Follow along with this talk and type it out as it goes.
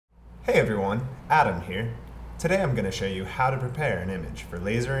Hey everyone, Adam here. Today I'm going to show you how to prepare an image for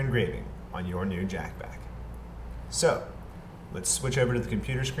laser engraving on your new JackBack. So, let's switch over to the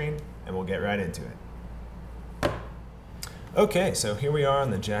computer screen and we'll get right into it. Okay, so here we are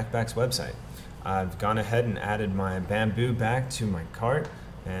on the JackBacks website. I've gone ahead and added my bamboo back to my cart,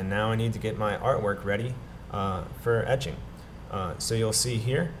 and now I need to get my artwork ready for etching. So you'll see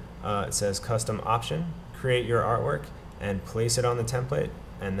here, it says custom option, create your artwork and place it on the template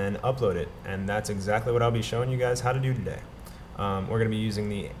and then upload it. And that's exactly what I'll be showing you guys how to do today. We're going to be using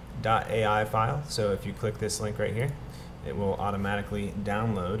the .ai file, so if you click this link right here, it will automatically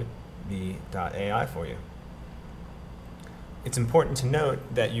download the .ai for you. It's important to note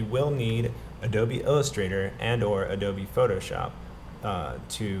that you will need Adobe Illustrator and or Adobe Photoshop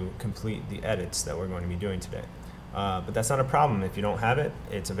to complete the edits that we're going to be doing today. But that's not a problem if you don't have it.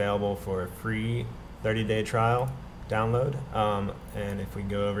 It's available for a free 30-day trial download. And if we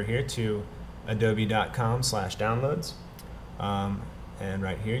go over here to adobe.com/downloads, and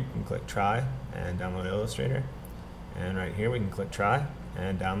right here you can click try and download Illustrator, and right here we can click try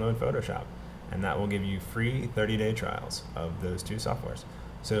and download Photoshop, and that will give you free 30-day trials of those two softwares.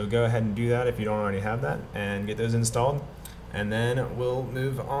 So go ahead and do that if you don't already have that and get those installed, and then we'll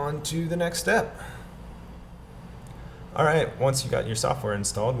move on to the next step. Alright, once you got your software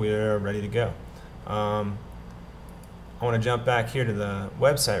installed, we're ready to go. I want to jump back here to the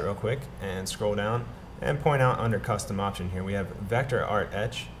website real quick and scroll down and point out under custom option here we have vector art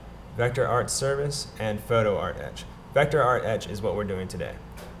etch, vector art service, and photo art etch. Vector art etch is what we're doing today.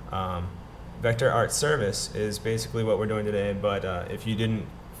 Vector art service is basically what we're doing today, but if you didn't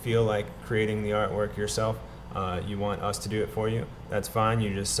feel like creating the artwork yourself, you want us to do it for you, that's fine.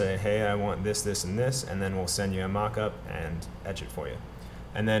 You just say, hey, I want this, this, and this, and then we'll send you a mock-up and etch it for you.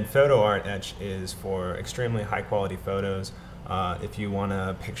 And then photo art etch is for extremely high quality photos. If you want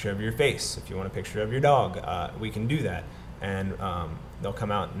a picture of your face, if you want a picture of your dog, we can do that, and they'll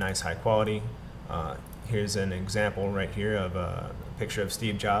come out nice high quality. Here's an example right here of a picture of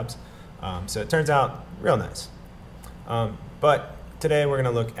Steve Jobs. So it turns out real nice. But today we're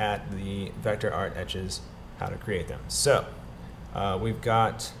going to look at the vector art etches, how to create them. So we've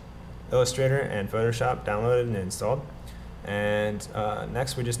got Illustrator and Photoshop downloaded and installed. And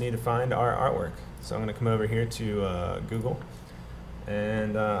next we just need to find our artwork. So I'm going to come over here to Google,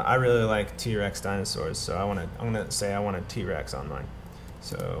 and I really like T-Rex dinosaurs, so I'm going to say I want a T-Rex on mine.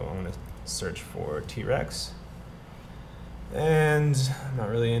 So I'm going to search for T-Rex, and I'm not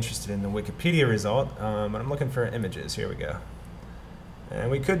really interested in the Wikipedia result, but I'm looking for images. Here we go. And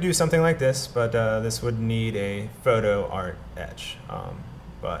we could do something like this, but this would need a photo art etch.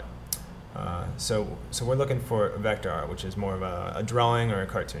 So we're looking for vector art, which is more of a drawing or a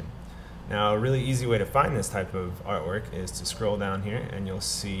cartoon. Now, a really easy way to find this type of artwork is to scroll down here, and you'll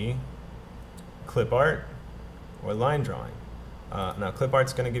see clip art or line drawing. Now, clip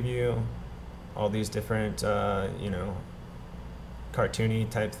art's going to give you all these different, cartoony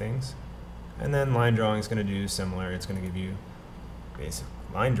type things, and then line drawing is going to do similar. It's going to give you basic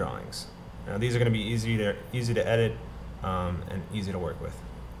line drawings. Now, these are going to be easy to edit and easy to work with.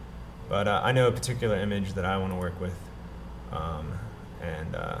 But I know a particular image that I want to work with,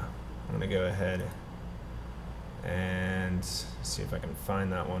 and I'm going to go ahead and see if I can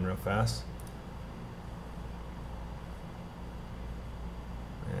find that one real fast.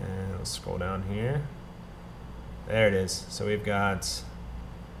 And let's scroll down here. There it is. So we've got,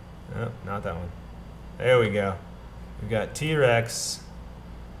 oh, not that one. There we go. We've got T-Rex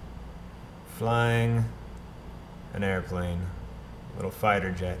flying an airplane, little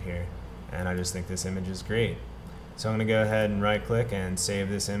fighter jet here. And I just think this image is great. So I'm going to go ahead and right click and save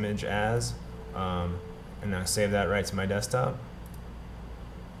this image as, and now save that right to my desktop.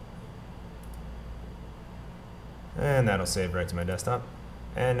 And that'll save right to my desktop.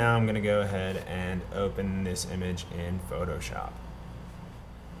 And now I'm going to go ahead and open this image in Photoshop.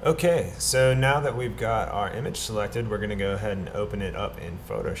 Okay, so now that we've got our image selected, we're going to go ahead and open it up in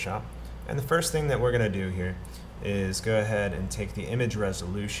Photoshop. And the first thing that we're going to do here is go ahead and take the image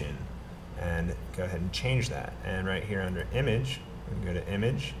resolution and go ahead and change that. And right here under image, we can go to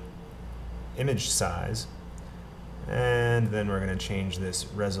image, image size, and then we're going to change this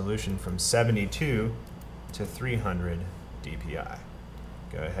resolution from 72 to 300 dpi.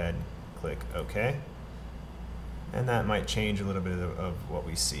 Go ahead and click OK, and that might change a little bit of what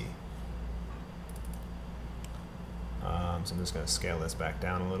we see. So I'm just going to scale this back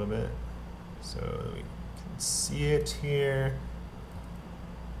down a little bit so that we can see it here.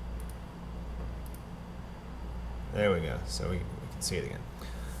 There we go, so we can see it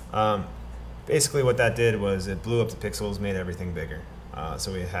again. Basically what that did was it blew up the pixels, made everything bigger.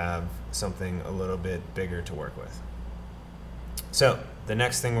 so we have something a little bit bigger to work with. So the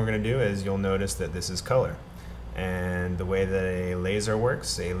next thing we're going to do is you'll notice that this is color. And the way that a laser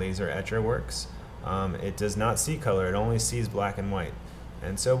works, a laser etcher works, it does not see color, it only sees black and white.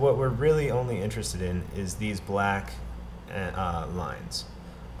 And so what we're really only interested in is these black lines.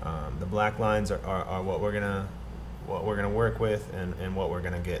 The black lines are what we're gonna work with and what we're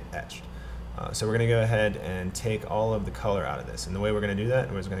gonna get etched. So we're gonna go ahead and take all of the color out of this. And the way we're gonna do that,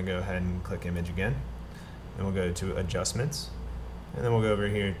 we're just gonna go ahead and click image again. And we'll go to adjustments. And then we'll go over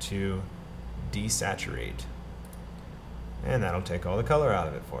here to desaturate. And that'll take all the color out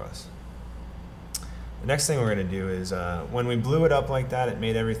of it for us. The next thing we're going to do is when we blew it up like that, it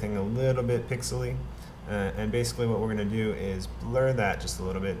made everything a little bit pixely. And basically what we're going to do is blur that just a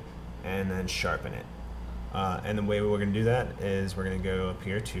little bit and then sharpen it. And the way we're going to do that is we're going to go up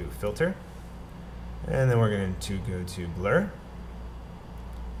here to filter. And then we're going to go to blur.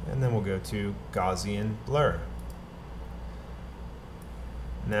 And then we'll go to Gaussian blur.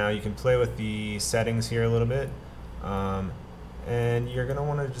 Now you can play with the settings here a little bit. And you're going to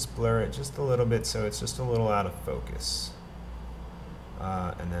want to just blur it just a little bit so it's just a little out of focus.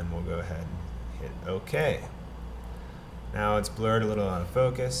 And then we'll go ahead and hit OK. Now it's blurred a little out of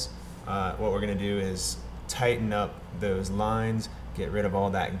focus. What we're going to do is tighten up those lines, get rid of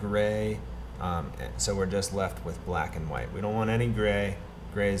all that gray, so we're just left with black and white. We don't want any gray.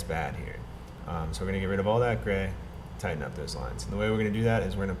 Gray is bad here. So we're going to get rid of all that gray, tighten up those lines. And the way we're going to do that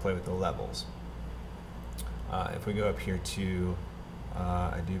is we're going to play with the levels. If we go up here to,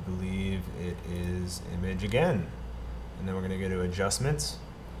 I do believe it is image again, and then we're going to go to adjustments,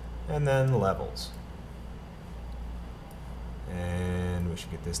 and then levels. And we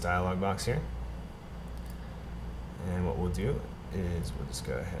should get this dialog box here. And what we'll do is we'll just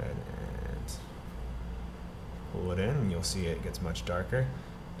go ahead and pull it in, and you'll see it gets much darker.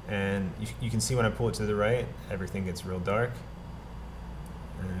 And you can see when I pull it to the right, everything gets real dark.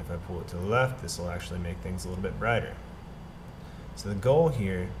 And if I pull it to the left, this will actually make things a little bit brighter. So the goal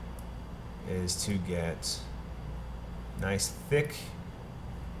here is to get nice thick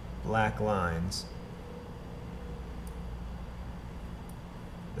black lines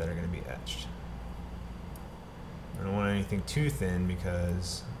that are going to be etched. I don't want anything too thin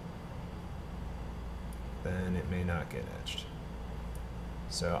because then it may not get etched.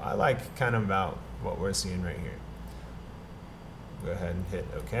 So I like kind of about what we're seeing right here. Go ahead and hit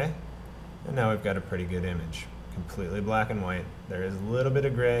OK. And now we've got a pretty good image. Completely black and white. There is a little bit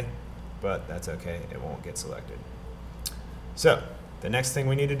of gray, but that's okay. It won't get selected. So the next thing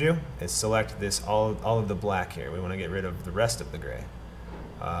we need to do is select this all of the black here. We want to get rid of the rest of the gray.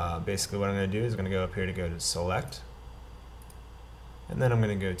 Basically what I'm going to do is I'm going to go up here to go to select. And then I'm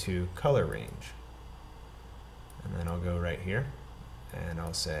going to go to color range. And then I'll go right here and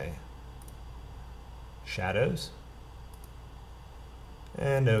I'll say shadows.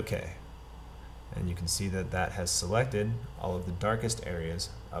 And OK. And you can see that that has selected all of the darkest areas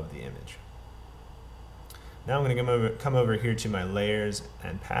of the image. Now I'm going to come over here to my layers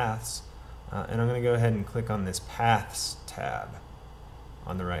and paths, and I'm going to go ahead and click on this paths tab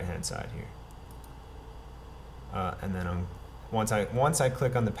on the right hand side here. And then once I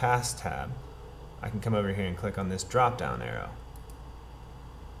click on the paths tab, I can come over here and click on this drop down arrow.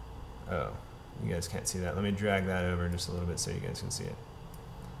 Oh, you guys can't see that. Let me drag that over just a little bit so you guys can see it.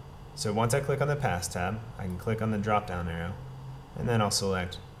 So once I click on the Paths tab, I can click on the drop-down arrow, and then I'll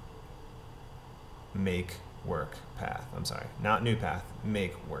select Make Work Path. I'm sorry, not New Path,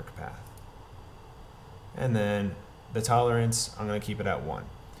 Make Work Path. And then the tolerance, I'm going to keep it at 1.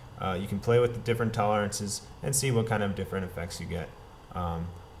 You can play with the different tolerances and see what kind of different effects you get.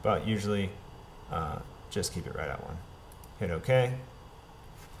 But usually, just keep it right at 1. Hit OK.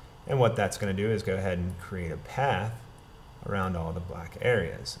 And what that's going to do is go ahead and create a path around all the black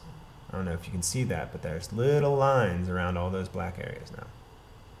areas. I don't know if you can see that, but there's little lines around all those black areas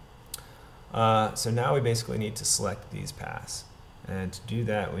now. So now we basically need to select these paths. And to do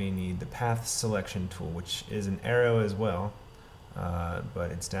that, we need the path selection tool, which is an arrow as well,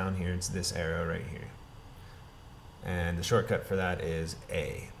 but it's down here. It's this arrow right here. And the shortcut for that is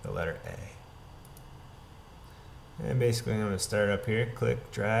A, the letter A. And basically I'm going to start up here,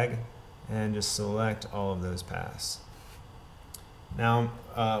 click, drag, and just select all of those paths. Now,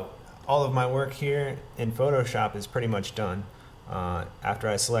 all of my work here in Photoshop is pretty much done. After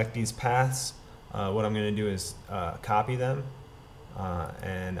I select these paths, what I'm going to do is copy them,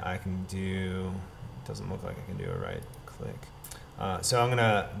 and I can do, it doesn't look like I can do a right click. So I'm going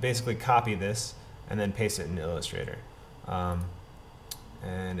to basically copy this and then paste it in Illustrator.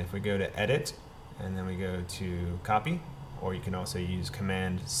 And if we go to Edit, and then we go to Copy, or you can also use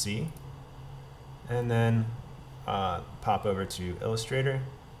Command C. And then pop over to Illustrator.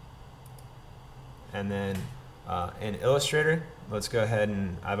 And then in Illustrator, let's go ahead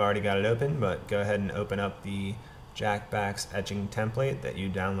and, I've already got it open, but go ahead and open up the JackBacks etching template that you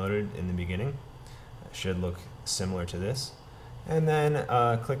downloaded in the beginning. It should look similar to this. And then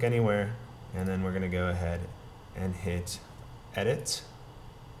click anywhere, and then we're going to go ahead and hit Edit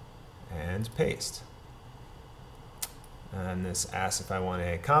and Paste. And this asks if I want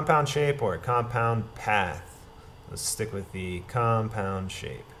a compound shape or a compound path. Let's stick with the compound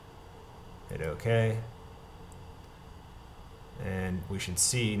shape. Hit OK. And we should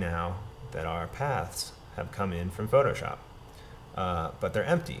see now that our paths have come in from Photoshop. But they're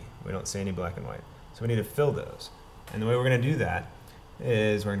empty. We don't see any black and white. So we need to fill those. And the way we're going to do that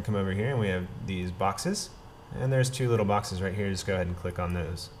is we're going to come over here and we have these boxes. And there's two little boxes right here. Just go ahead and click on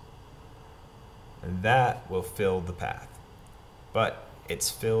those. And that will fill the path. But it's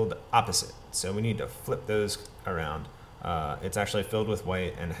filled opposite. So we need to flip those around. It's actually filled with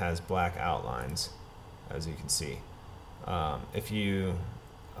white and has black outlines, as you can see. So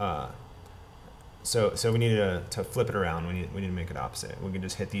we need to flip it around. We need to make it opposite. We can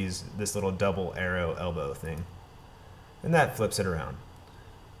just hit this little double arrow elbow thing, and that flips it around.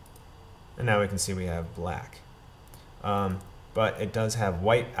 And now we can see we have black. But it does have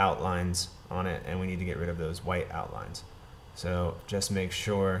white outlines on it, and we need to get rid of those white outlines. So just make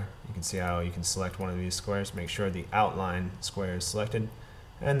sure, you can see how you can select one of these squares, make sure the outline square is selected,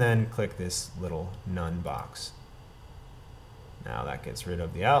 and then click this little none box. Now that gets rid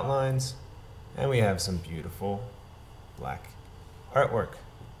of the outlines, and we have some beautiful black artwork.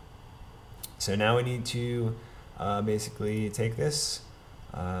 So now we need to basically take this,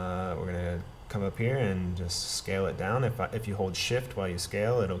 we're going to come up here and just scale it down. If you hold shift while you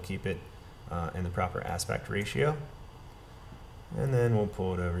scale, it'll keep it in the proper aspect ratio. And then we'll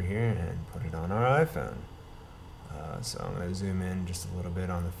pull it over here and put it on our iPhone. So I'm going to zoom in just a little bit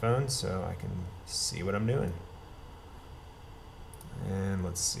on the phone so I can see what I'm doing. And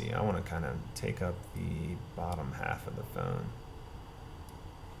let's see, I want to kind of take up the bottom half of the phone.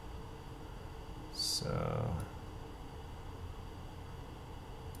 So,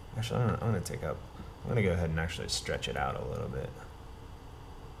 actually I'm going to go ahead and actually stretch it out a little bit.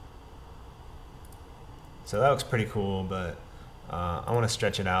 So that looks pretty cool, but I want to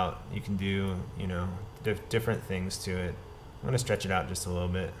stretch it out. You can do, different things to it. I'm going to stretch it out just a little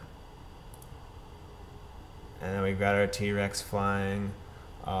bit. And then we've got our T-Rex flying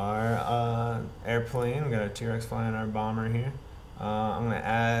our airplane. We've got our T-Rex flying our bomber here. I'm going to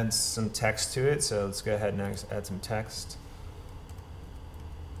add some text to it, so let's go ahead and add some text.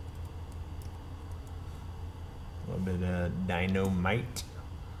 A little bit of dynamite.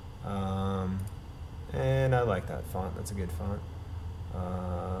 And I like that font. That's a good font.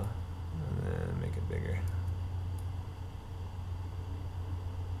 And then make it bigger.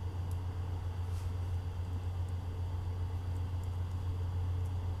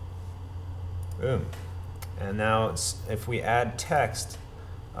 Boom. And now if we add text,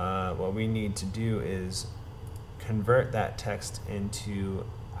 what we need to do is convert that text into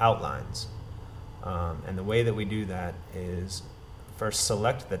outlines. And the way that we do that is first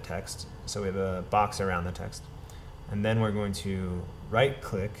select the text. So we have a box around the text. And then we're going to right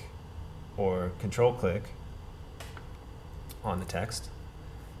click or control click on the text.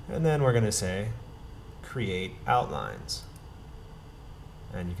 And then we're going to say create outlines.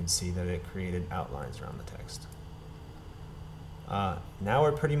 And you can see that it created outlines around the text. Now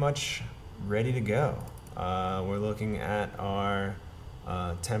we're pretty much ready to go. We're looking at our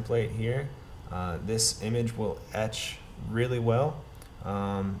template here. This image will etch really well.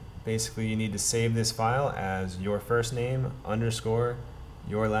 Basically, you need to save this file as your first name _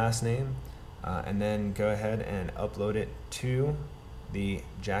 your last name, and then go ahead and upload it to the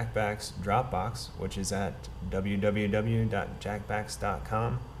JackBacks Dropbox, which is at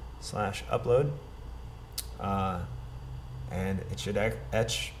www.jackbacks.com/upload, and it should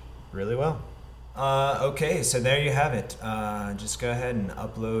etch really well. Okay, so there you have it. Just go ahead and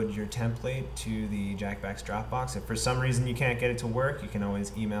upload your template to the JackBacks Dropbox. If for some reason you can't get it to work, you can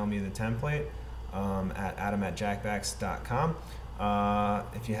always email me the template at adam@jackbacks.com.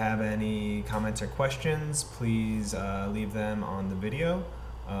 If you have any comments or questions, please leave them on the video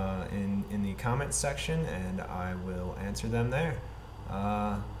in the comments section, and I will answer them there.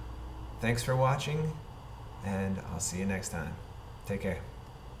 Thanks for watching, and I'll see you next time. Take care.